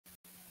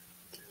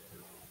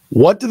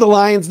What do the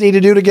Lions need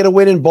to do to get a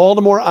win in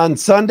Baltimore on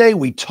Sunday?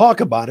 We talk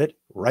about it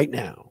right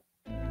now.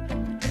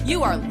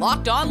 You are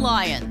Locked On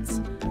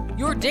Lions,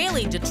 your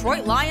daily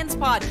Detroit Lions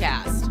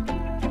podcast.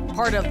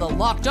 Part of the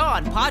Locked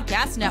On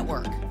Podcast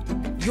Network,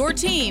 your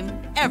team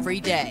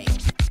every day.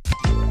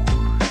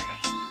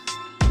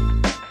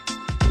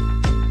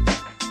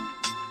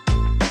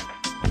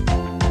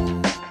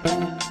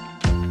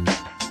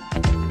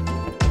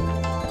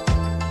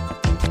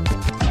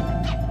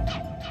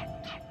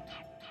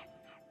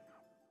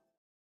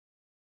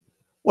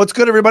 What's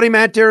good, everybody?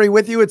 Matt Dery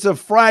with you. It's a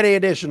Friday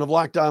edition of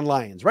Locked On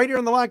Lions, right here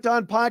on the Locked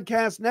On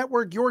Podcast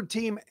Network, your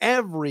team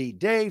every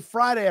day,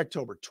 Friday,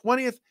 October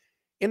 20th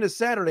into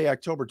Saturday,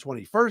 October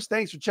 21st.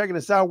 Thanks for checking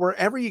us out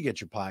wherever you get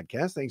your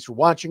podcast. Thanks for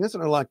watching us on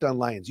our Locked On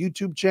Lions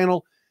YouTube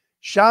channel.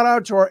 Shout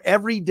out to our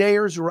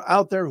everydayers who are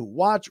out there who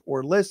watch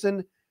or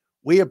listen.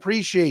 We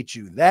appreciate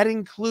you. That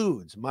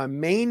includes my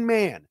main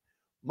man,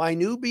 my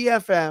new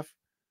BFF,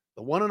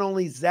 the one and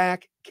only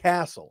Zach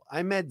Castle.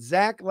 I met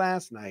Zach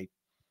last night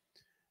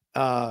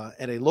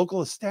at a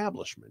local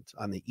establishment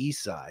on the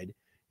east side.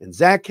 And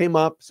Zach came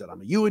up, said,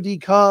 I'm a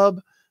UAD Cub.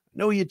 I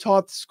know you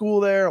taught the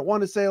school there. I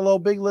want to say hello.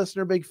 Big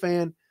listener, big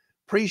fan.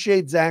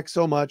 Appreciate Zach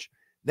so much.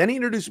 Then he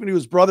introduced me to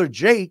his brother,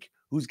 Jake,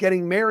 who's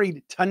getting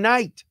married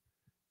tonight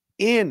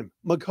in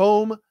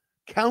Macomb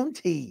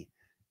County.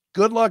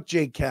 Good luck,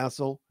 Jake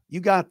Castle. You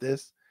got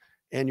this.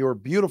 And your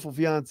beautiful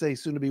fiance,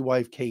 soon-to-be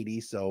wife,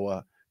 Katie.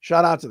 So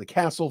shout out to the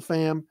Castle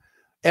fam.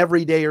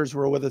 Everydayers who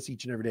are with us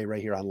each and every day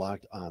right here on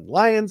Locked On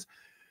Lions.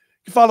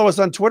 You can follow us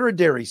on Twitter at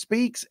Dery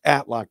Speaks,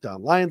 at Locked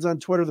On Lions on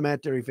Twitter, the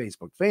Matt Dery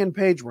Facebook fan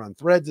page. We're on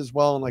Threads as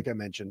well. And like I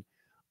mentioned,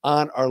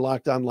 on our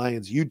Locked On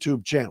Lions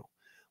YouTube channel.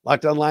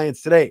 Locked On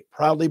Lions today,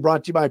 proudly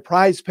brought to you by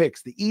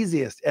PrizePicks, the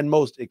easiest and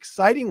most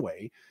exciting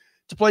way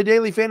to play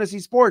daily fantasy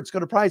sports. Go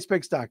to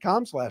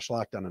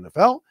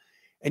prizepicks.com/LockedOnNFL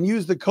and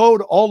use the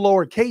code all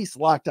lowercase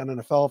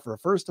LockedOnNFL for a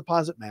first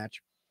deposit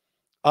match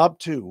up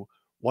to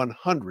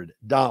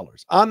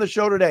 $100. On the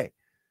show today,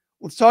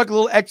 let's talk a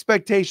little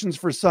expectations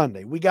for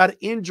Sunday. We got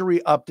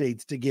injury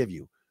updates to give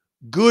you.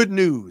 Good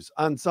news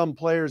on some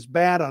players,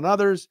 bad on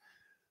others.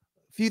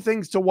 A few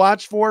things to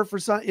watch for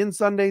in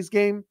Sunday's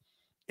game.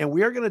 And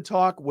we are going to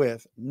talk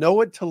with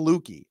Noah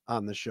Tylutki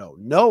on the show.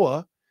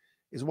 Noah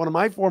is one of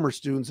my former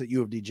students at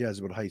U of D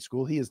Jesuit High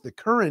School. He is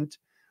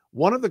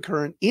one of the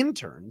current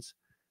interns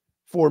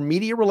for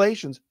media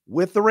relations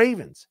with the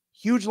Ravens.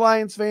 Huge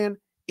Lions fan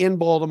in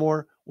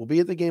Baltimore. We'll be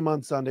at the game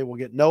on Sunday. We'll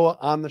get Noah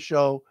on the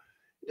show.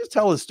 Just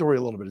tell his story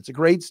a little bit. It's a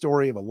great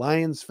story of a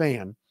Lions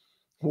fan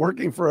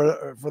working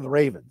for the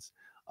Ravens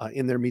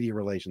in their media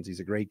relations. He's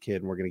a great kid,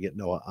 and we're going to get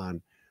Noah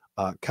on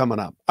coming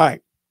up. All right.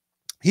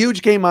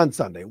 Huge game on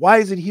Sunday. Why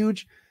is it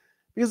huge?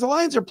 Because the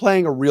Lions are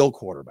playing a real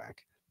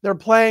quarterback. They're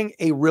playing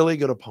a really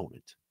good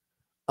opponent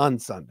on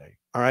Sunday.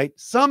 All right.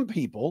 Some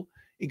people,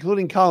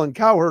 including Colin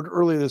Cowherd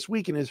earlier this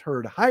week in his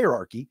herd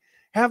hierarchy,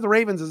 have the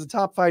Ravens as a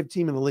top 5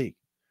 team in the league.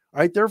 All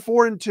right. They're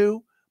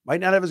 4-2, might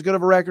not have as good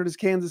of a record as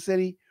Kansas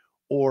City,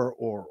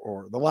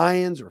 or the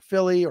Lions, or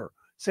Philly, or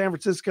San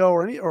Francisco,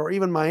 or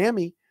even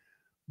Miami.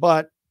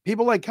 But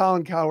people like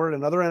Colin Cowherd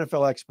and other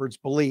NFL experts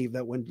believe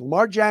that when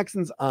Lamar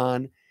Jackson's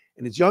on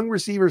and his young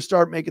receivers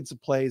start making some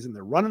plays and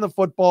they're running the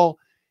football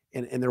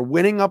and they're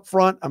winning up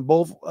front on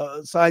both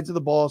sides of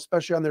the ball,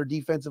 especially on their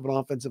defensive and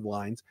offensive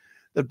lines,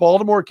 that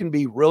Baltimore can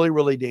be really,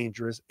 really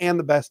dangerous and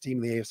the best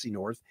team in the AFC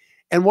North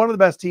and one of the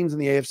best teams in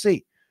the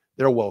AFC.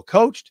 They're well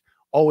coached,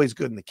 always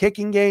good in the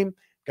kicking game,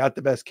 got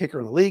the best kicker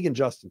in the league in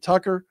Justin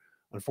Tucker.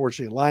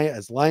 Unfortunately,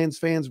 as Lions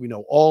fans, we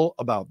know all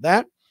about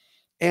that.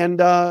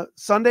 And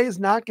Sunday is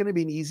not going to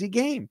be an easy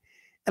game.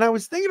 And I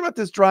was thinking about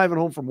this driving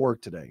home from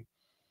work today.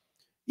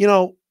 You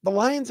know, the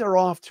Lions are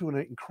off to an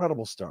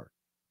incredible start,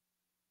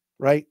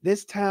 right?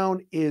 This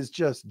town is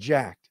just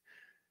jacked.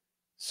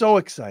 So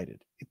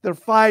excited. They're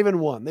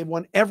 5-1. They've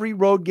won every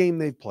road game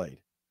they've played.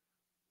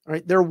 All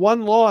right. Their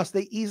one loss,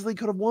 they easily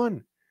could have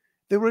won.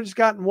 They would have just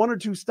gotten 1 or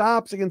 2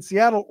 stops against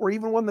Seattle or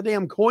even won the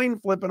damn coin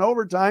flip in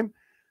overtime.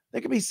 They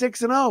could be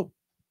 6-0.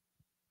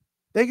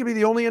 They could be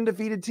the only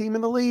undefeated team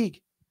in the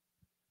league.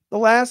 The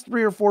last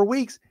 3 or 4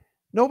 weeks,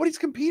 nobody's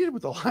competed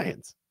with the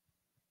Lions.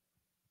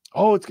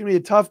 Oh, it's going to be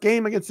a tough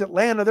game against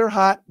Atlanta. They're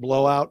hot.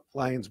 Blowout.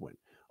 Lions win.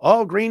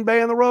 Oh, Green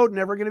Bay on the road.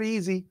 Never going to be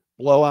easy.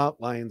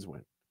 Blowout. Lions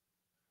win.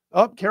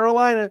 Oh,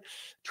 Carolina.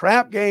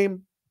 Trap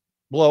game.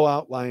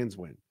 Blowout. Lions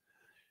win.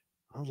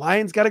 Well,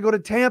 Lions got to go to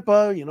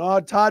Tampa. You know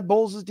how Todd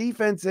Bowles'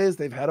 defense is.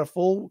 They've had a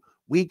full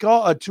week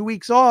off, 2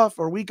 weeks off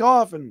or week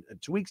off and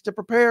 2 weeks to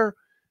prepare.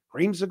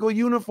 Creamsicle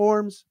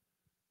uniforms.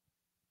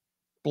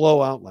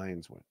 Blowout.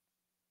 Lions win.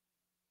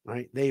 All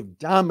right. They've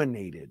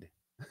dominated.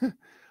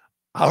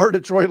 Our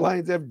Detroit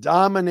Lions have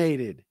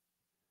dominated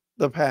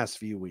the past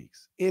few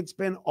weeks. It's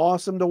been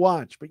awesome to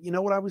watch. But you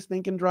know what I was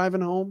thinking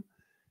driving home?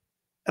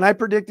 And I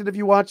predicted if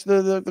you watch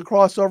the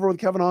crossover with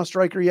Kevin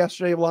Ostreicher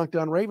yesterday of Locked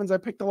On Ravens, I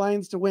picked the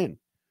Lions to win.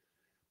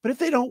 But if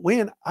they don't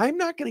win, I'm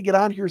not going to get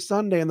on here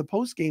Sunday in the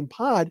post-game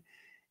pod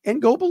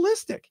and go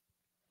ballistic.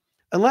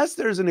 Unless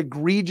there's an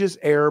egregious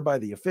error by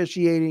the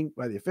officiating,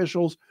 by the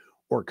officials,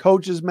 or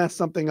coaches mess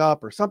something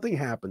up or something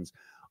happens.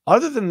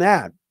 Other than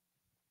that,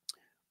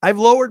 I've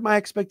lowered my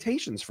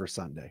expectations for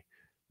Sunday.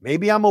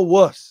 Maybe I'm a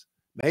wuss.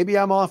 Maybe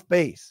I'm off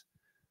base.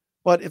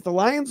 But if the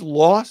Lions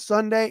lost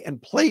Sunday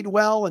and played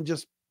well and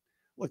just,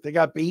 look, they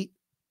got beat,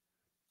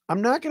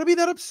 I'm not going to be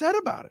that upset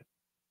about it.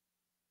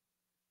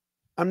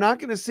 I'm not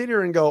going to sit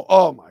here and go,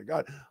 oh my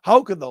God,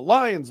 how could the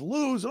Lions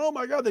lose? Oh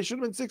my God, they should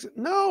have been 6.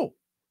 No,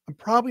 I'm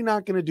probably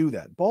not going to do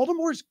that.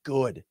 Baltimore's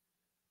good.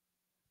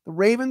 The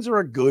Ravens are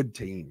a good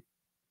team.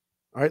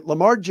 All right.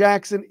 Lamar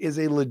Jackson is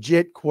a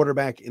legit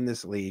quarterback in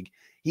this league.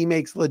 He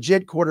makes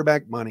legit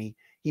quarterback money.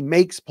 He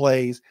makes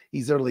plays.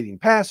 He's their leading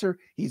passer.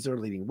 He's their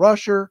leading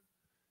rusher.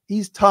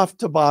 He's tough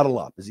to bottle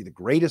up. Is he the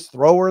greatest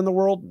thrower in the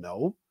world?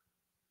 No.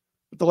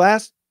 But the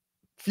last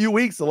few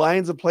weeks, the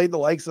Lions have played the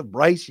likes of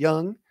Bryce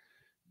Young,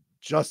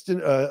 Justin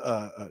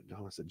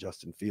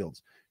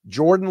Fields,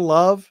 Jordan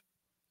Love,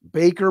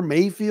 Baker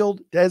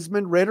Mayfield,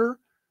 Desmond Ridder.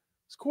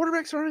 His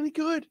quarterbacks aren't any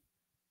good.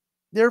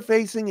 They're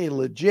facing a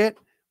legit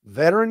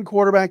veteran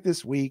quarterback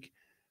this week,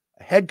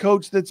 a head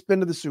coach that's been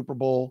to the Super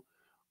Bowl,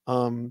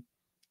 an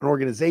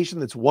organization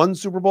that's won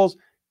Super Bowls.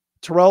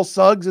 Terrell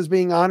Suggs is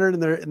being honored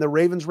in the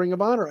Ravens Ring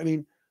of Honor. I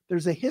mean,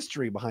 there's a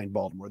history behind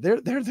Baltimore.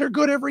 They're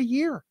good every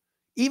year,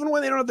 even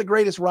when they don't have the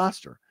greatest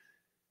roster.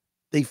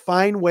 They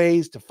find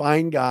ways to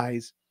find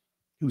guys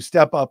who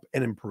step up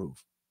and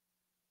improve.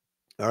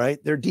 All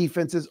right, their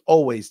defense is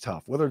always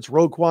tough, whether it's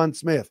Roquan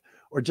Smith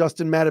or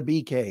Justin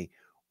Matabike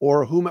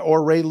or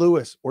Ray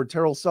Lewis or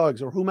Terrell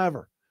Suggs or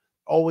whomever.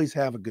 Always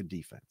have a good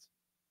defense.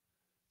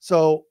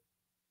 So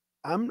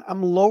I'm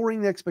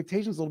lowering the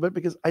expectations a little bit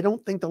because I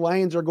don't think the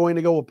Lions are going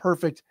to go a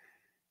perfect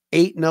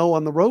 8-0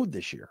 on the road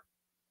this year.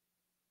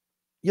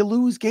 You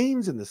lose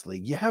games in this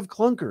league. You have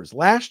clunkers.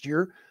 Last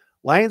year,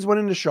 Lions went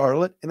into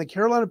Charlotte and the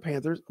Carolina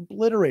Panthers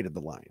obliterated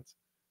the Lions.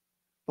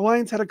 The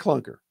Lions had a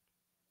clunker.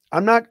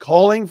 I'm not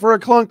calling for a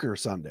clunker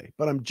Sunday,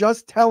 but I'm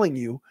just telling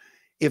you,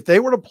 if they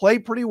were to play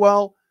pretty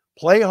well,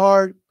 play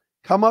hard,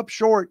 come up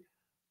short,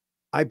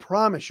 I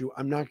promise you,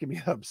 I'm not going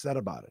to be upset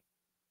about it.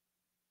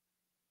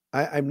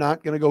 I'm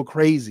not going to go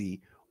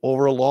crazy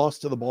over a loss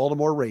to the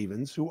Baltimore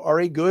Ravens, who are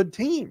a good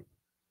team.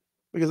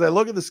 Because I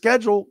look at the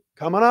schedule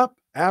coming up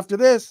after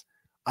this,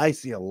 I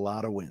see a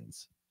lot of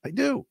wins. I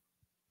do.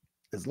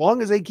 As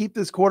long as they keep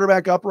this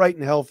quarterback upright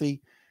and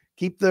healthy,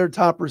 keep their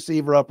top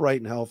receiver upright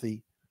and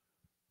healthy,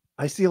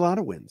 I see a lot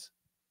of wins.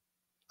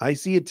 I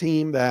see a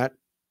team that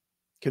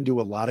can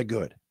do a lot of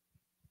good.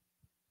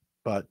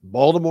 But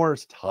Baltimore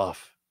is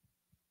tough.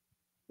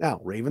 Now,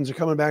 Ravens are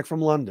coming back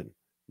from London.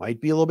 Might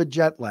be a little bit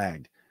jet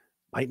lagged.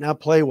 Might not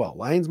play well.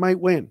 Lions might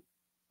win.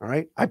 All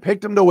right. I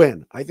picked them to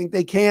win. I think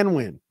they can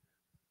win.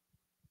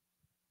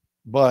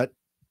 But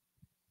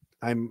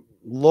I'm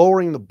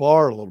lowering the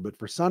bar a little bit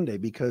for Sunday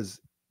because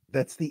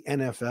that's the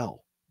NFL.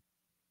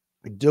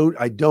 I'm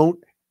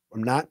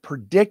not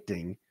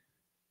predicting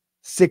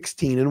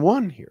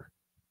 16-1 here.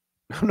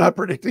 I'm not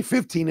predicting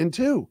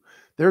 15-2.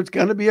 There's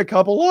going to be a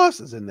couple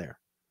losses in there.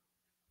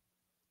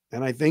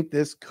 And I think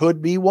this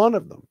could be one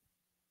of them.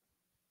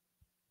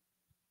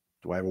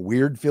 Do I have a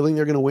weird feeling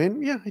they're going to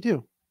win? Yeah, I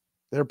do.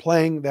 They're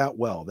playing that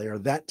well. They are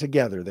that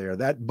together. They are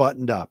that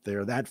buttoned up. They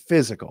are that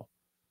physical.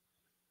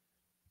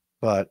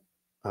 But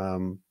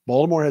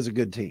Baltimore has a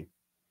good team.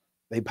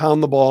 They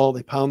pound the ball.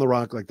 They pound the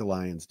rock like the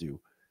Lions do.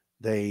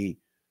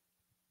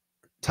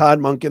 Todd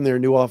Monken, their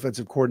new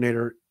offensive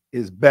coordinator,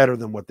 is better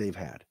than what they've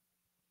had.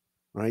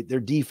 Right? Their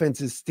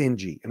defense is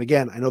stingy. And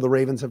again, I know the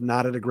Ravens have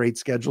not had a great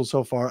schedule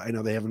so far. I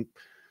know they haven't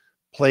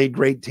played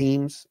great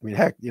teams. I mean,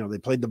 heck, they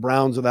played the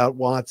Browns without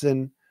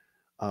Watson.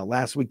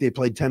 Last week they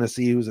played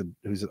Tennessee, who's an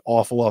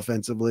awful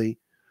offensively.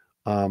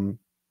 Their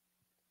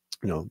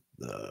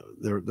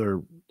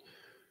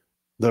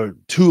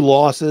two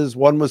losses.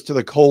 One was to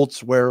the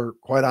Colts, where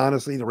quite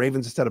honestly, the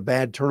Ravens just had a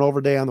bad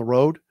turnover day on the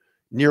road,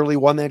 nearly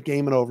won that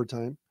game in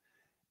overtime,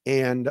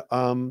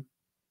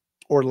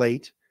 or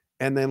late,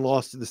 and then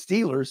lost to the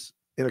Steelers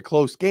in a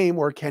close game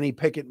where Kenny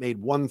Pickett made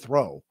one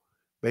throw,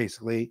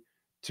 basically,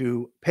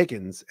 to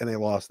Pickens, and they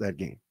lost that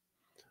game.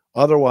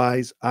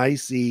 Otherwise, I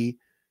see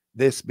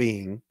this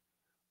being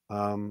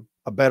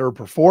a better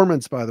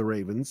performance by the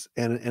Ravens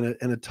and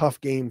a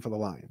tough game for the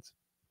Lions.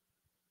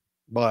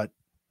 But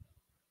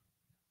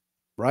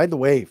ride the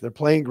wave. They're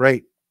playing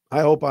great.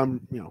 I hope I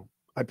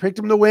picked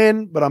them to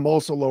win, but I'm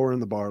also lowering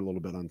the bar a little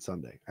bit on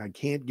Sunday. I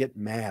can't get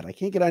mad. I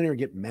can't get out here and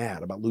get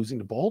mad about losing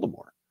to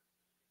Baltimore,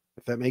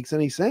 if that makes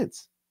any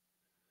sense.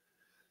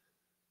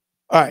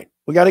 All right.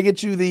 We got to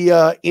get you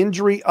the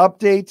injury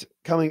update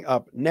coming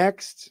up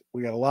next.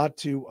 We got a lot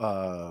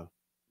to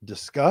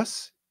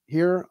discuss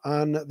here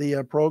on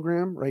the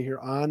program, right here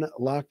on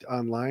Locked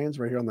On Lions,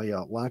 right here on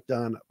the Locked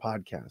On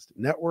Podcast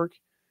Network.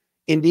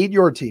 Indeed,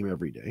 your team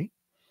every day.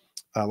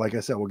 Like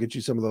I said, we'll get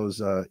you some of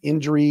those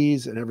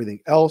injuries and everything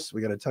else.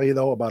 We got to tell you,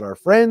 though, about our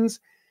friends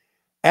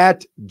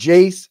at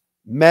Jase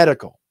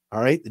Medical.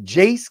 All right. The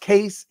Jase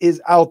case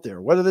is out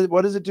there. What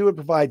does it do? It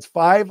provides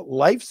 5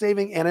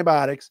 life-saving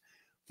antibiotics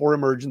for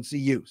emergency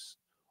use.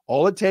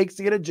 All it takes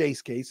to get a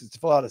Jase case is to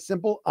fill out a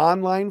simple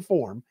online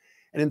form.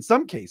 And in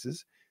some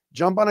cases,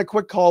 jump on a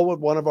quick call with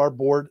one of our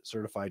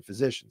board-certified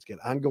physicians. Get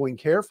ongoing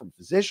care from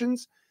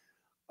physicians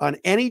on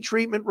any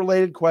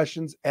treatment-related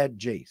questions at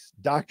Jase.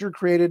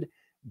 Doctor-created,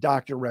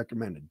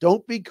 doctor-recommended.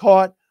 Don't be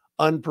caught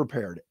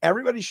unprepared.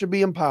 Everybody should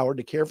be empowered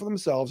to care for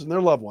themselves and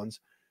their loved ones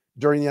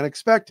during the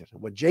unexpected.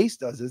 And what Jase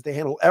does is they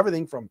handle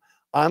everything from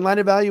online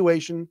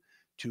evaluation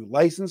to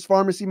licensed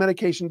pharmacy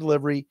medication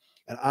delivery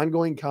and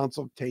ongoing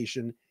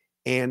consultation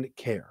and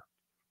care.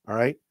 All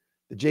right.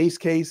 The Jase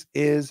case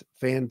is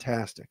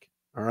fantastic.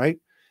 All right.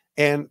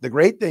 And the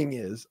great thing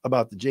is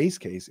about the Jase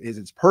case is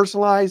it's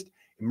personalized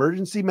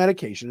emergency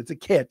medication. It's a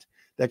kit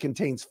that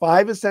contains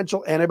 5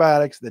 essential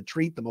antibiotics that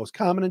treat the most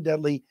common and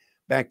deadly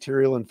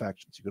bacterial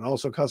infections. You can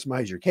also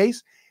customize your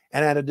case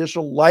and add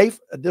additional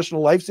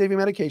life-saving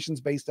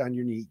medications based on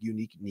your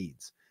unique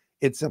needs.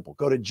 It's simple.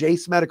 Go to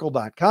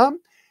jasemedical.com,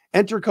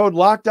 enter code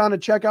LOCKEDON at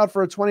checkout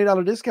for a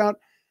 $20 discount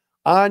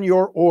on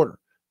your order.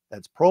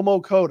 That's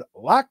promo code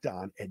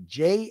LOCKEDON at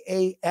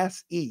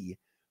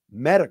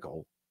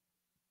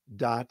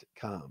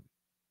jasemedical.com.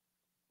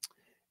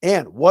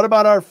 And what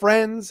about our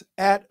friends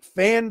at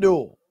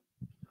FanDuel?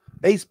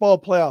 Baseball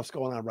playoffs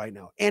going on right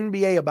now.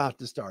 NBA about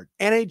to start.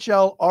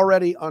 NHL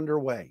already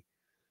underway.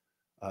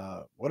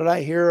 What did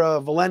I hear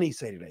Valenti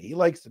say today? He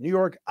likes the New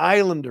York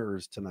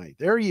Islanders tonight.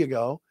 There you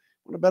go.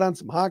 Want to bet on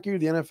some hockey or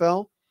the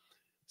NFL?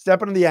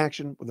 Step into the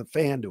action with a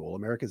FanDuel,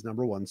 America's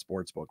 #1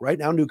 sports book. Right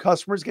now, new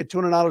customers get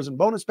 $200 in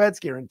bonus bets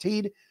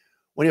guaranteed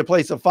when you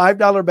place a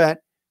 $5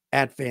 bet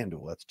at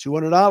FanDuel. That's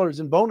 $200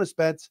 in bonus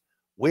bets,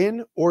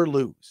 win or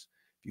lose.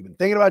 If you've been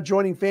thinking about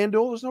joining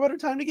FanDuel, there's no better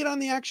time to get on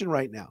the action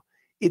right now.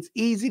 It's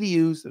easy to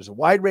use. There's a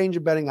wide range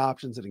of betting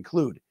options that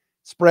include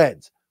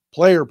spreads,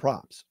 player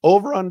props,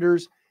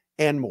 over-unders,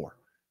 and more.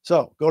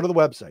 So go to the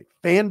website,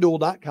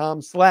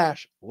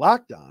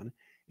 FanDuel.com/LockedOn,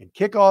 and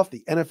kick off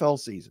the NFL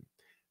season.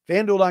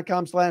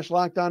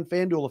 FanDuel.com/LockedOn,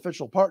 FanDuel,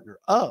 official partner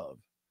of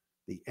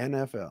the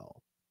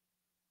NFL.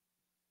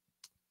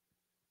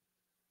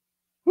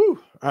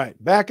 Whew. All right,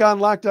 back on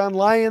Locked On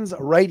Lions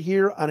right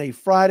here on a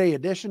Friday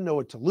edition.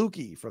 Noah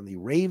Tylutki from the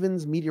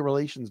Ravens Media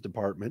Relations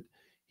Department.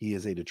 He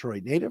is a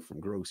Detroit native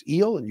from Grosse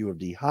Ile and U of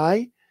D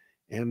High,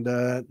 and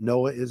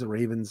Noah is a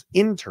Ravens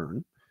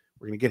intern.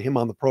 We're going to get him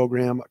on the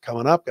program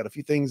coming up. Got a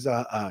few things,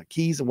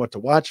 keys and what to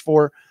watch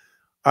for.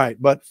 All right,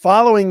 but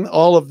following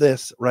all of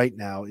this right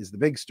now is the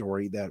big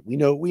story that we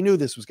knew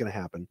this was going to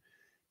happen.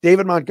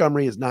 David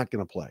Montgomery is not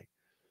going to play.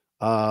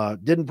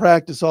 Didn't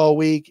practice all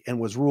week and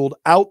was ruled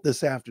out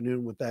this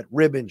afternoon with that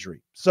rib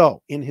injury.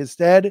 So in his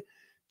stead,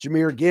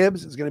 Jahmyr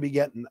Gibbs is going to be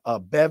getting a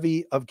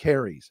bevy of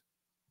carries.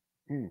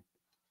 A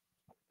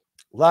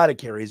lot of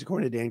carries,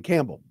 according to Dan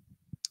Campbell.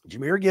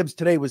 Jahmyr Gibbs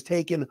today was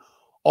taken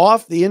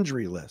off the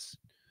injury list,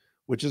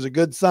 which is a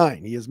good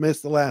sign. He has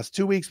missed the last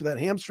 2 weeks with that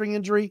hamstring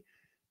injury.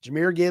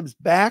 Jahmyr Gibbs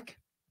back,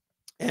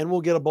 and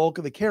we'll get a bulk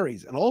of the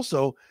carries. And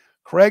also,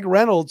 Craig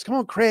Reynolds, come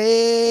on,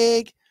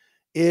 Craig,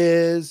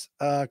 is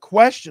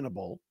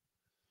questionable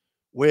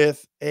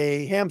with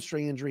a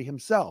hamstring injury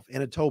himself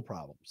and a toe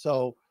problem.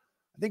 So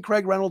I think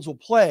Craig Reynolds will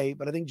play,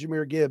 but I think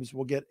Jahmyr Gibbs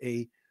will get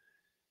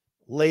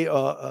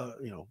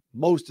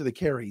most of the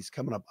carries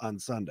coming up on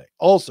Sunday.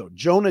 Also,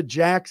 Jonah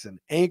Jackson,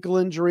 ankle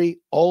injury,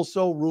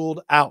 also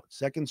ruled out.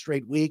 Second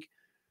straight week.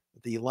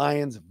 The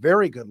Lions'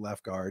 very good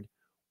left guard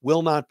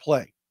will not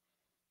play.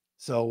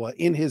 So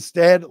in his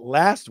stead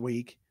last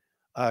week,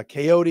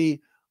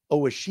 Coyote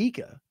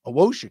Owoshika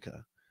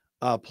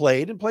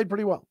played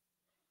pretty well.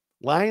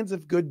 Lions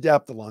have good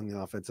depth along the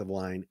offensive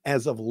line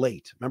as of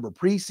late. Remember,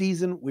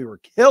 preseason, we were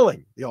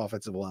killing the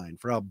offensive line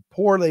for how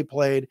poor they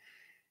played.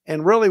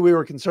 And really, we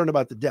were concerned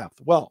about the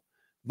depth. Well,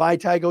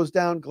 Vitae goes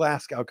down,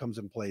 Glasgow comes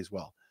and plays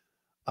well.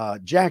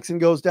 Jackson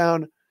goes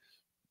down,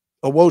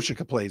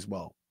 Owoshika plays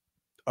well.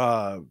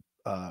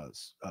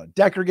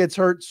 Decker gets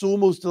hurt, Sewell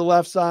moves to the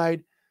left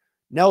side,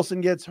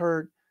 Nelson gets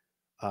hurt,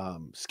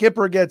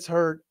 Skipper gets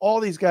hurt. All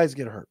these guys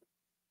get hurt.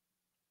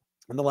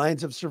 And the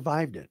Lions have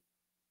survived it.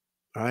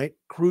 All right.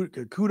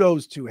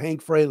 Kudos to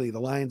Hank Fraley, the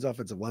Lions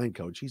offensive line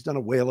coach. He's done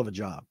a whale of a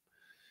job.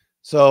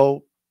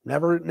 So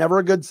never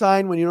a good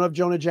sign when you don't have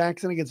Jonah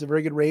Jackson against a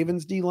very good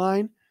Ravens D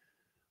line,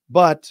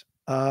 but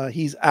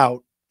he's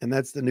out. And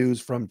that's the news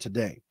from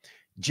today.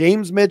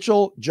 James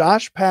Mitchell,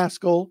 Josh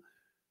Paschal,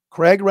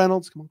 Craig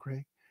Reynolds, come on,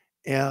 Craig,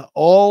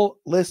 all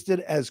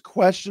listed as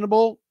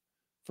questionable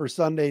for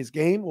Sunday's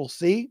game. We'll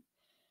see.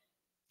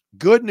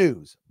 Good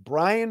news.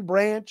 Brian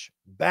Branch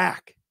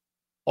back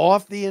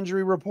off the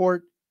injury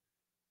report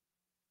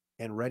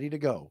and ready to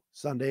go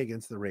Sunday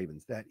against the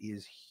Ravens. That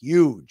is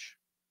huge,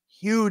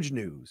 huge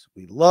news.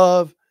 We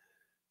love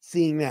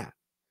seeing that.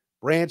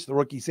 Branch, the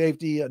rookie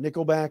safety,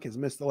 nickelback, has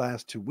missed the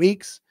last 2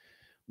 weeks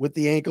with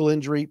the ankle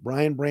injury.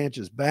 Brian Branch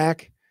is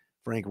back.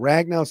 Frank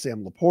Ragnow,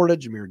 Sam Laporta,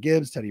 Jahmyr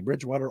Gibbs, Teddy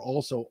Bridgewater,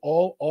 also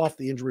all off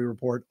the injury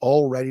report,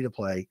 all ready to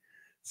play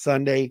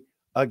Sunday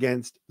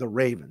against the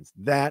Ravens.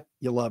 That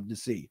you love to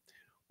see.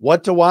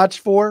 What to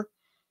watch for?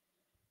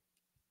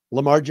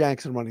 Lamar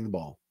Jackson running the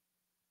ball.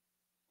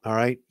 All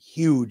right.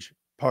 Huge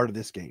part of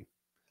this game.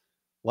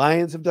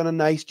 Lions have done a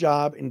nice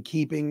job in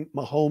keeping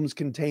Mahomes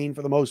contained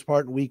for the most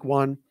part in week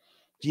 1.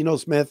 Geno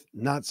Smith,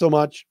 not so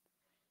much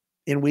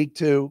in week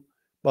 2,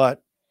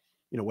 but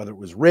whether it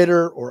was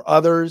Ritter or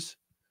others,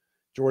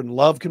 Jordan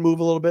Love can move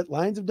a little bit.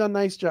 Lions have done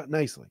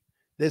nicely.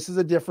 This is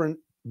a different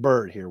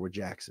bird here with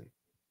Jackson.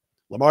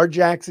 Lamar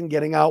Jackson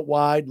getting out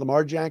wide,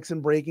 Lamar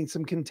Jackson breaking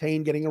some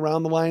contain, getting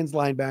around the Lions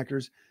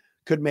linebackers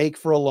could make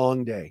for a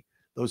long day.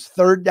 Those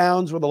third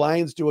downs where the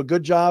Lions do a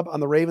good job on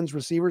the Ravens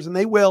receivers, and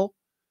they will.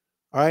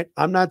 All right.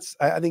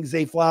 I think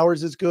Zay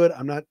Flowers is good.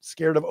 I'm not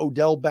scared of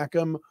Odell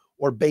Beckham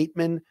or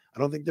Bateman. I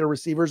don't think their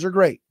receivers are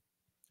great.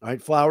 All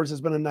right. Flowers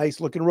has been a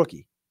nice looking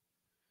rookie.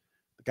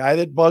 The guy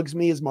that bugs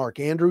me is Mark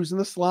Andrews in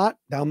the slot,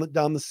 down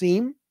the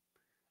seam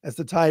as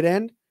the tight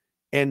end.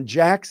 And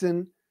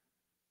Jackson,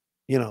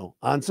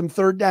 on some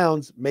third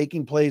downs,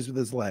 making plays with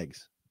his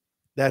legs.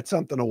 That's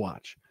something to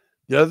watch.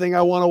 The other thing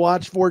I want to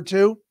watch for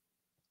too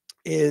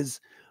is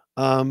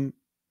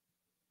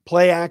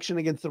play action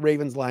against the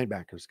Ravens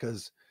linebackers,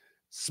 because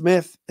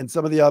Smith and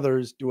some of the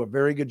others do a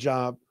very good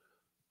job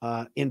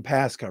in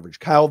pass coverage.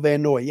 Kyle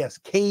Van Noy, yes,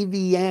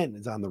 KVN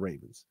is on the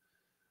Ravens.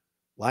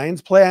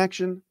 Lions play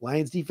action,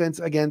 Lions defense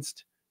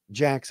against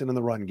Jackson in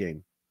the run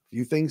game. A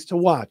few things to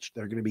watch.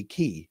 They're going to be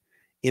key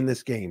in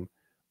this game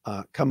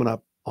coming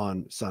up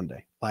on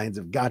Sunday. Lions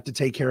have got to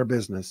take care of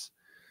business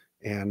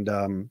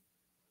and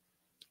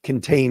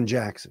contain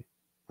Jackson.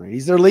 Right?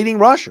 He's their leading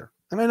rusher.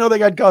 And I know they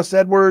got Gus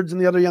Edwards and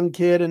the other young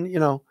kid,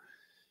 and,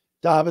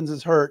 Dobbins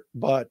is hurt,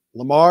 but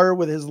Lamar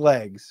with his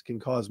legs can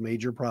cause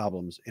major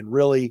problems and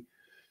really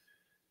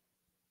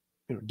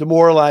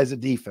demoralize a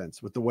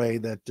defense with the way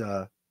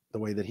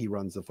that he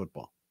runs the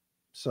football.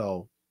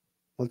 So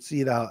let's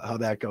see how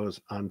that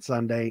goes on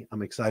Sunday.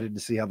 I'm excited to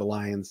see how the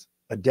Lions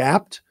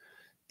adapt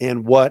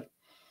and what,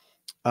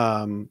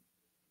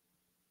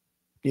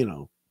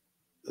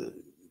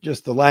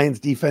 just the Lions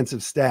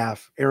defensive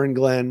staff, Aaron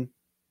Glenn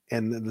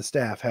and the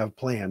staff have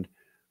planned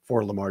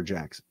for Lamar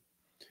Jackson.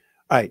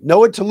 All right.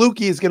 Noah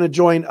Tylutki is going to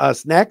join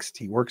us next.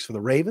 He works for the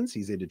Ravens.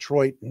 He's a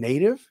Detroit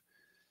native.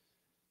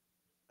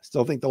 I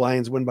still think the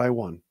Lions win by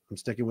 1. I'm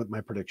sticking with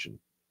my prediction.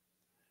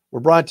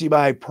 We're brought to you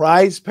by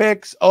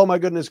PrizePicks. Oh my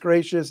goodness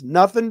gracious.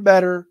 Nothing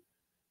better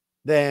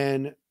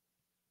than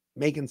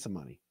making some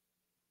money.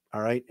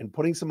 All right. And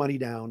putting some money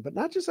down, but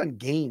not just on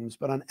games,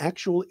 but on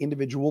actual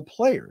individual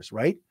players,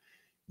 right?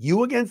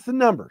 You against the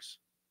numbers.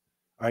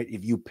 All right.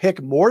 If you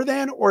pick more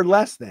than or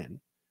less than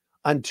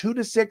on 2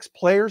 to 6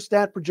 player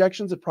stat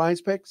projections at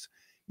PrizePicks,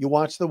 you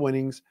watch the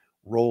winnings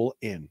roll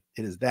in.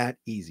 It is that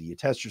easy. You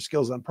test your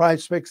skills on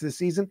PrizePicks this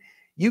season.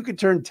 You could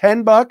turn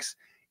 $10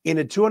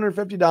 into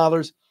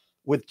 $250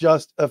 with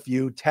just a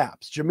few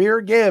taps.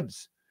 Jahmyr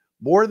Gibbs,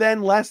 more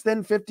than less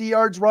than 50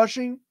 yards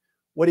rushing.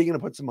 What are you going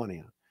to put some money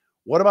on?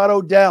 What about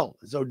Odell?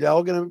 Is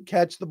Odell going to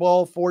catch the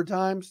ball 4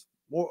 times?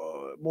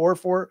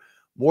 More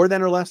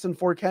than or less than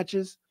 4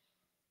 catches?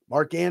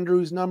 Mark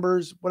Andrews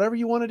numbers, whatever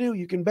you want to do,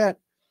 you can bet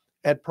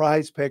at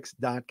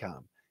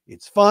prizepicks.com.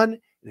 It's fun,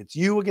 and it's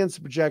you against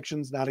the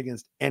projections, not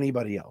against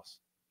anybody else.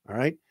 All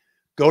right?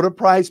 Go to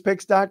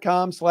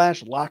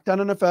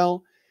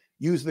prizepicks.com/LockedOnNFL.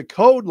 Use the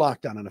code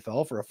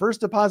LockedOnNFL for a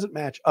first deposit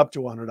match up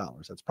to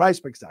 $100. That's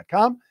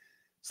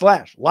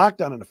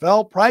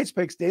prizepicks.com/LockedOnNFL.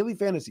 PrizePicks daily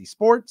fantasy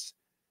sports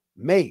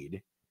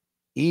made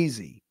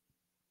easy.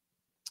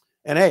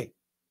 And hey,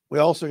 we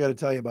also got to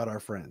tell you about our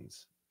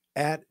friends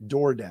at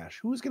DoorDash.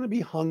 Who's going to be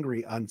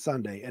hungry on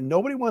Sunday? And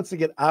nobody wants to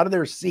get out of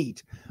their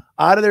seat,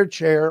 out of their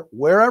chair,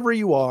 wherever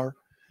you are,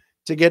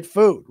 to get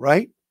food,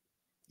 right?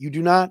 You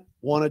do not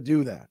want to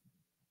do that.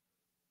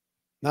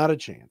 Not a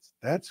chance.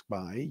 That's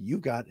why you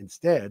got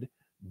instead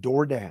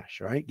DoorDash,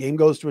 right? Game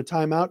goes to a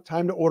timeout,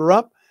 time to order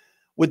up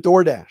with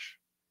DoorDash.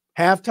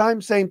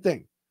 Halftime, same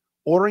thing.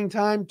 Ordering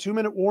time,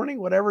 2-minute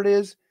warning, whatever it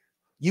is,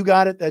 you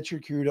got it. That's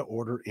your cue to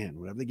order in.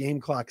 Whenever the game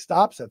clock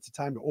stops, that's the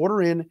time to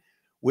order in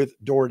with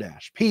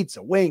DoorDash.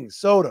 Pizza, wings,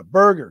 soda,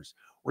 burgers,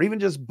 or even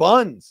just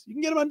buns. You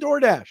can get them on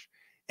DoorDash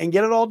and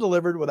get it all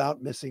delivered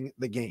without missing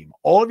the game.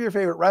 All of your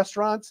favorite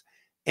restaurants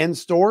and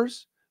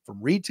stores,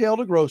 from retail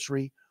to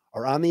grocery,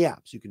 are on the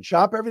app. So you can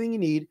shop everything you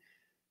need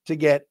to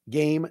get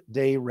game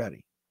day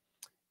ready.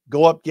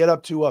 Get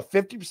up to a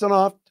 50%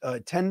 off,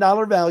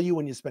 $10 value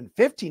when you spend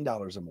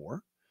 $15 or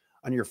more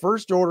on your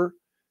first order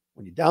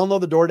when you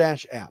download the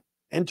DoorDash app.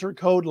 Enter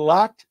code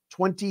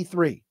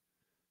LOCKED23.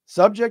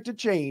 Subject to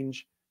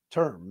change.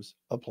 Terms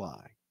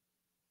apply.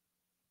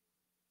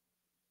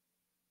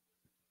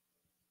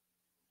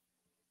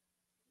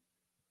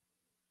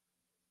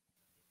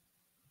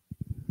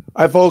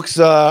 All right, folks,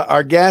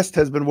 our guest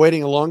has been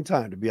waiting a long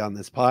time to be on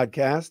this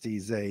podcast.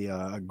 He's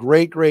a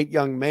great, great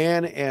young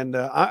man, and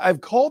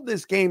I've called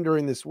this game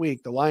during this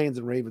week, the Lions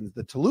and Ravens,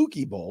 the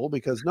Tylutki Bowl,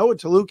 because Noah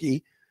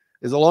Tylutki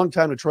is a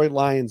longtime Detroit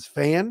Lions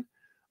fan,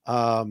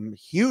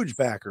 huge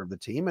backer of the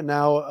team, and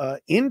now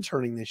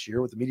interning this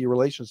year with the media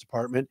relations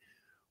department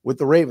with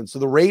the Ravens. So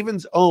the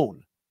Ravens'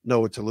 own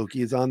Noah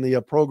Tylutki is on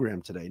the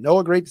program today.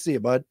 Noah, great to see you,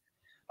 bud.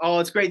 Oh,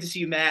 it's great to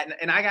see you, Matt.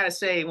 And I got to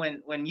say,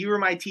 when you were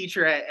my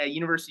teacher at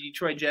University of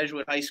Detroit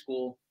Jesuit High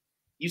School,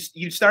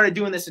 you started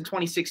doing this in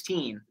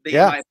 2016.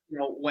 Yeah.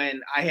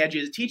 When I had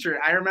you as a teacher,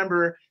 I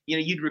remember,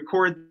 you'd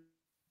record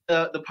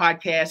the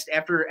podcast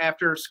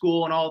after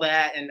school and all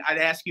that, and I'd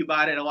ask you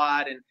about it a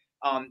lot. And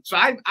so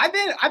I've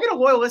been a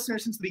loyal listener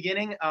since the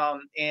beginning,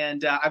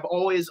 and I've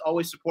always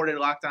supported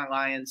Locked On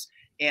Lions.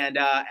 And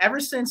ever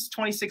since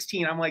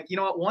 2016, I'm like, you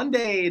know what? One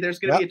day there's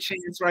going to be a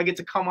chance where I get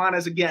to come on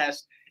as a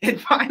guest. And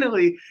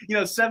finally,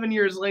 7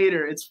 years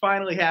later, it's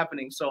finally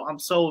happening. So I'm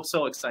so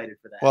excited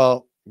for that.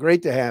 Well,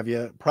 great to have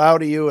you.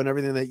 Proud of you and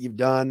everything that you've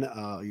done.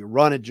 You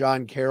run at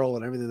John Carroll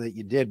and everything that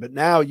you did. But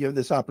now you have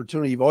this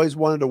opportunity. You've always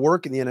wanted to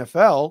work in the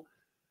NFL.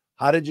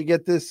 How did you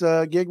get this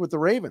gig with the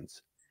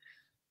Ravens?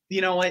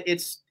 You know what?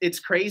 It's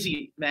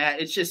crazy,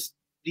 Matt. It's just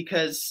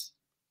because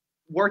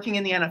working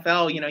in the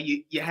NFL,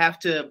 you have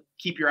to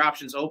keep your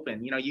options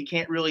open. You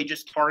can't really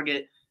just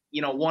target,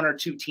 one or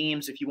two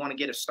teams if you want to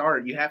get a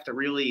start. You have to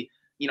really,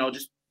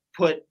 just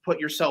put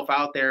yourself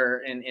out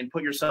there and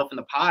put yourself in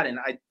the pot. And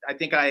I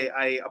think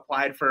I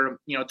applied for,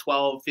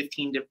 12 or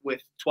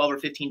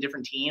 15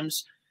 different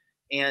teams.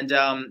 And,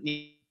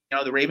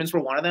 the Ravens were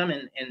one of them,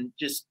 and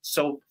just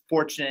so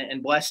fortunate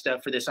and blessed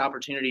for this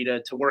opportunity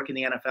to work in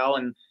the NFL.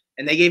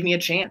 And they gave me a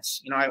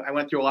chance. I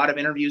went through a lot of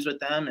interviews with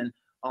them, and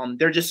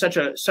they're just such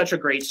a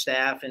great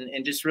staff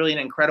and just really an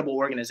incredible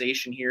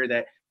organization here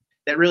that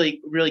really,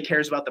 really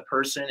cares about the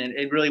person and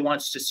it really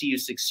wants to see you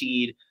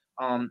succeed.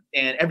 And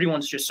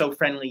everyone's just so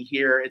friendly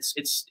here.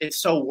 It's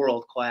so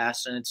world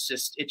class, and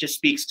it just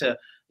speaks to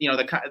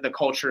the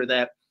culture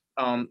that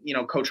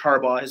Coach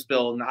Harbaugh has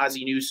built, and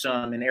Ozzie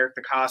Newsome and Eric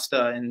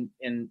DaCosta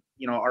and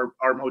our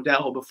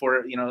Modell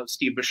before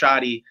Steve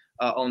Bisciotti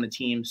owned the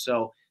team.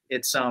 So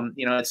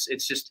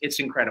it's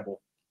incredible.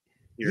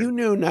 Here. You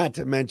knew not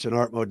to mention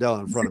Art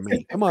Modell in front of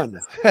me. Come on.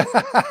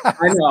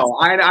 I know.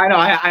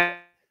 I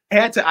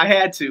had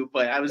to,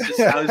 but I was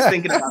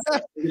thinking about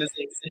the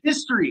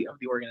history of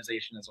the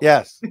organization as well.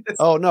 Yes.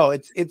 Oh no,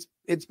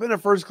 it's been a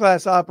first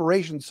class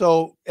operation.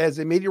 So as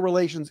a media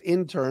relations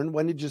intern,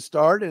 when did you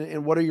start,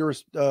 and what are your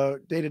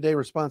day-to-day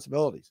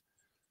responsibilities?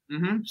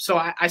 So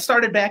I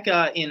started back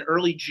in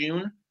early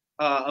June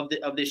of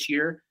this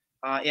year.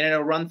 And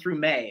it'll run through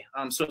May.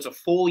 So it's a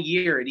full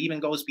year. It even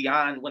goes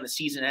beyond when the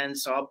season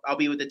ends. So I'll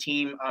be with the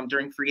team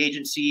during free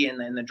agency and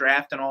then the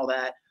draft and all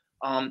that.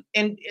 And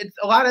it's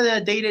a lot of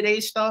the day-to-day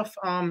stuff,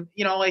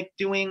 like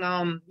doing,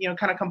 kind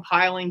of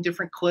compiling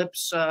different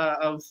clips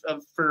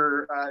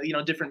for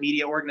different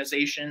media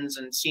organizations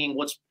and seeing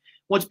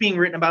what's being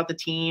written about the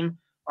team.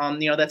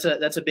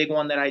 That's a big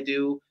one that I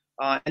do.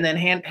 And then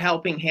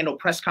helping handle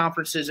press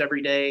conferences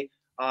every day.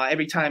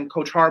 Every time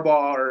Coach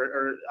Harbaugh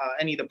or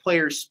any of the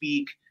players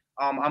speak,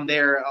 I'm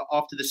there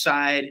off to the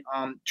side,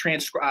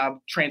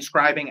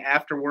 transcribing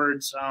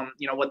afterwards,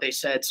 what they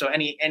said. So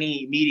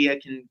any media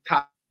can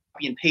copy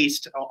and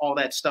paste all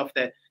that stuff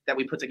that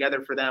we put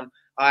together for them.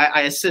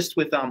 I assist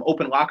with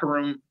open locker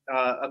room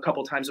a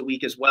couple times a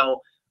week as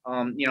well.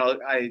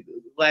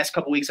 Last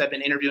couple weeks I've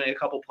been interviewing a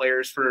couple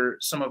players for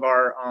some of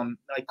our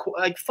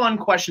like fun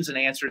questions and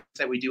answers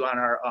that we do on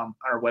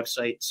our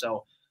website.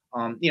 So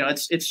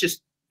it's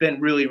just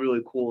been really,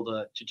 really cool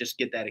to just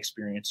get that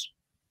experience.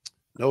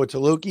 Noah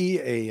Tylutki,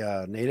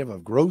 a native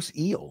of Grosse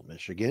Ile,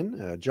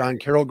 Michigan, John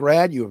Carroll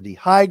grad, U of D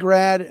High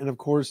grad, and of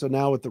course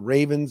now with the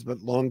Ravens, but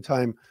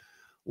longtime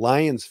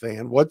Lions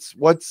fan. What's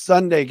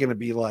Sunday going to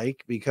be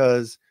like?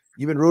 Because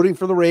you've been rooting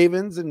for the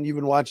Ravens and you've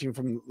been watching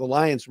from the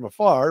Lions from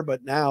afar,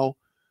 but now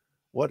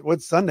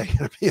what's Sunday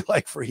going to be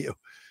like for you?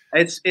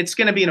 It's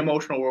going to be an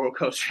emotional roller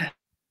coaster,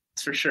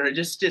 that's for sure.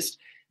 Just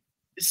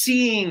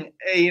seeing,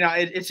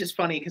 it's just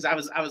funny because I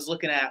was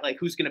looking at like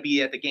who's going to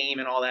be at the game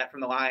and all that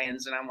from the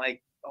Lions, and I'm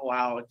like, oh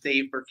wow,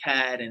 Dave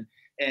Burkett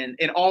and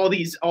all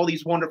these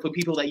wonderful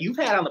people that you've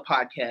had on the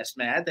podcast,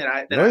 Matt,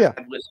 I've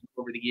listened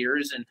to over the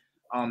years,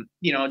 and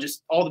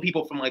just all the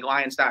people from like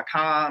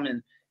Lions.com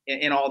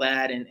and all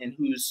that, and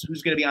who's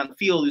going to be on the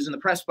field, who's in the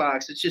press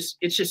box. It's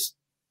just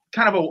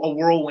kind of a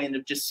whirlwind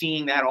of just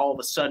seeing that all of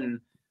a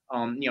sudden,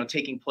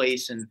 taking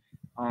place, and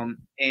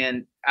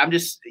I'm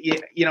just,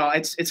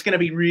 it's going to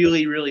be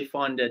really, really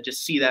fun to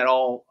just see that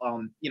all,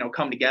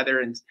 come together,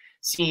 and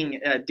seeing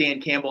Dan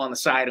Campbell on the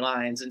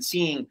sidelines, and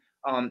seeing,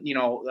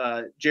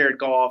 Jared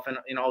Goff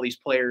and all these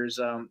players,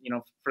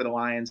 for the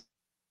Lions.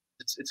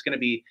 It's going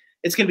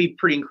to be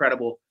pretty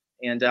incredible.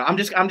 And I'm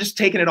just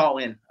taking it all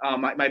in.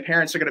 My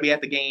parents are going to be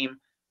at the game,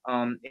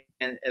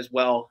 and as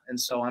well. And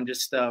so I'm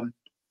just, I'm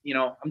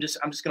just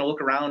going to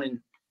look around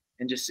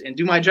and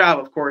do my job,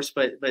 of course,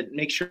 but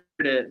make sure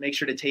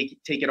to take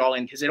it all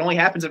in, because it only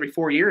happens every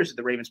 4 years that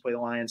the Ravens play the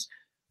Lions.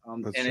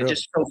 And it's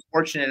just so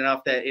fortunate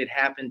enough that it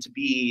happened to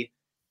be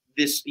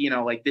this,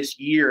 this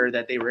year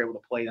that they were able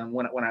to play them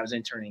when I was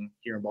interning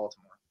here in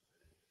Baltimore.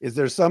 Is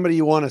there somebody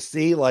you want to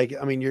see? Like,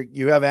 I mean,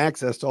 you have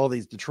access to all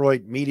these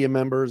Detroit media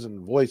members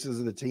and voices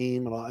of the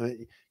team, and all. I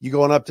mean, you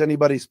going up to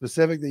anybody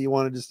specific that you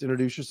want to just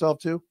introduce yourself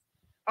to?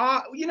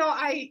 I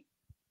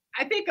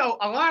think a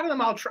lot of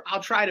them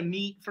I'll try to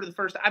meet for the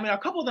first. I mean, a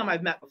couple of them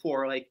I've met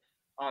before. Like,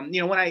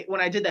 when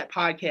I did that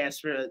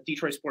podcast for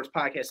Detroit Sports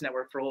Podcast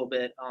Network for a little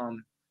bit,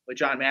 with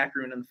John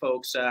Macroon and the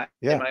folks, and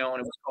my own.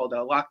 It was called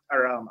I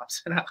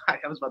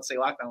was about to say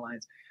Lockdown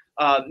Lions.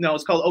 No,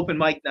 it's called Open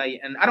Mic Night,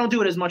 and I don't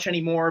do it as much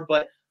anymore.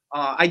 But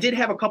I did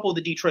have a couple of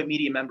the Detroit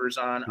media members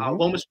on.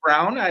 Lomas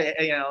Brown,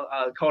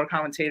 color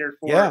commentator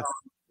for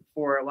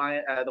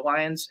the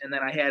Lions, and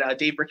then I had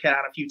Dave Burkett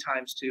on a few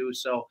times too.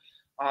 So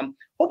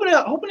hoping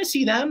to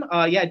see them.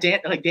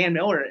 Dan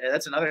Miller,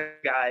 that's another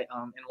guy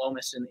in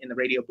Lomas in the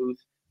radio booth.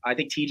 I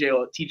think TJ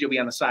will be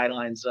on the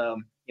sidelines.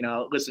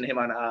 Listen to him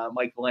on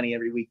Mike Valeni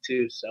every week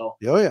too. So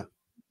it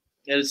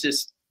was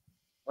just,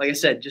 like I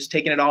said, just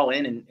taking it all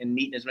in and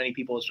meeting as many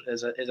people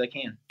as I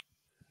can.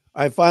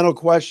 All right, final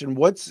question.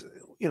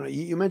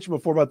 You mentioned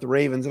before about the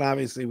Ravens, and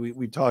obviously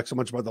we talk so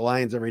much about the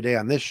Lions every day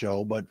on this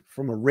show, but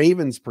from a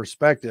Ravens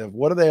perspective,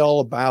 what are they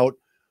all about?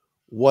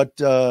 What,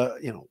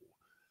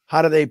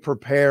 how do they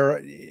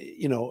prepare,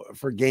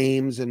 for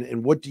games,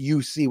 and what do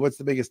you see? What's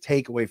the biggest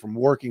takeaway from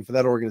working for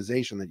that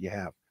organization that you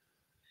have?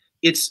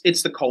 It's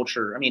the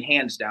culture. I mean,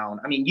 hands down.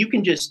 I mean, you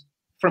can just,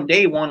 from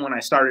day one, when I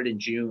started in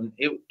June,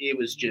 it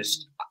was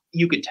just,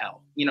 you could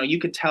tell, you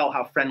could tell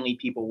how friendly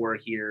people were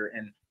here,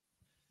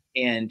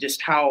 and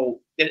just how,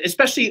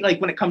 especially like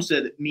when it comes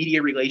to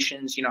media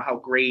relations, how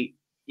great,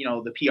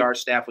 the PR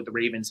staff with the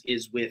Ravens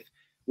is with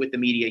the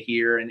media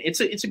here. And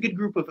it's a good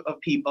group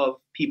of people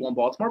in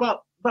Baltimore,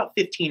 about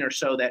 15 or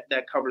so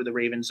that cover the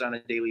Ravens on a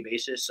daily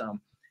basis.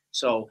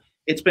 So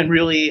it's been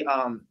really,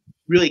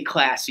 really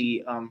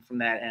classy from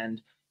that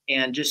end.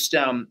 And just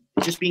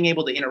being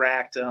able to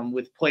interact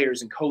with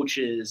players and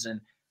coaches,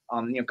 and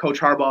Coach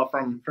Harbaugh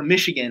from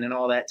Michigan and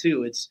all that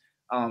too. It's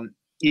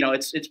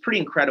it's pretty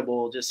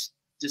incredible. Just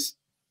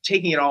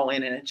taking it all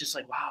in, and it's just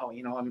like, wow,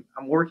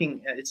 I'm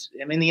working.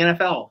 I'm in the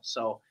NFL,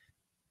 so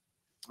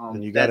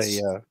and you got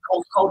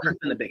culture's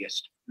been the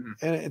biggest.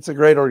 And it's a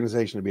great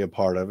organization to be a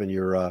part of, and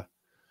you're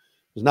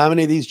there's not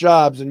many of these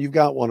jobs, and you've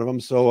got one of them.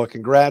 So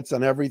congrats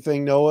on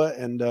everything, Noah,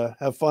 and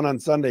have fun on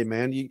Sunday,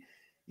 man. You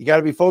got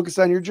to be focused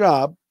on your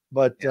job,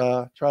 but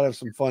try to have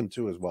some fun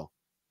too as well.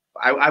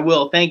 I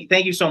will. Thank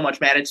you so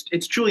much, Matt.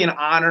 It's truly an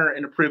honor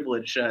and a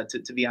privilege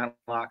to be on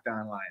Locked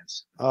On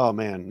Lions. Oh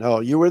man, no,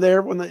 you were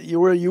there when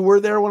you were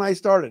there when I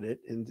started it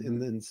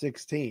in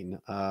 16,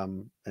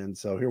 and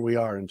so here we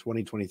are in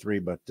 2023.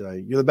 But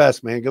you're the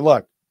best, man. Good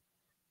luck.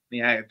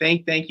 Yeah,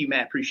 thank you,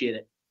 Matt. Appreciate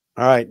it.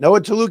 All right,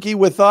 Noah Tylutki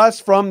with us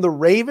from the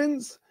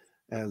Ravens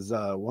as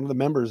one of the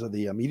members of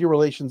the media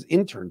relations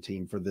intern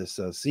team for this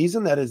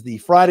season. That is the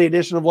Friday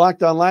edition of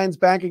Locked On Lions.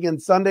 Back again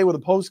Sunday with a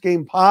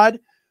post-game pod.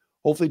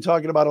 Hopefully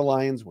talking about a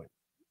Lions win.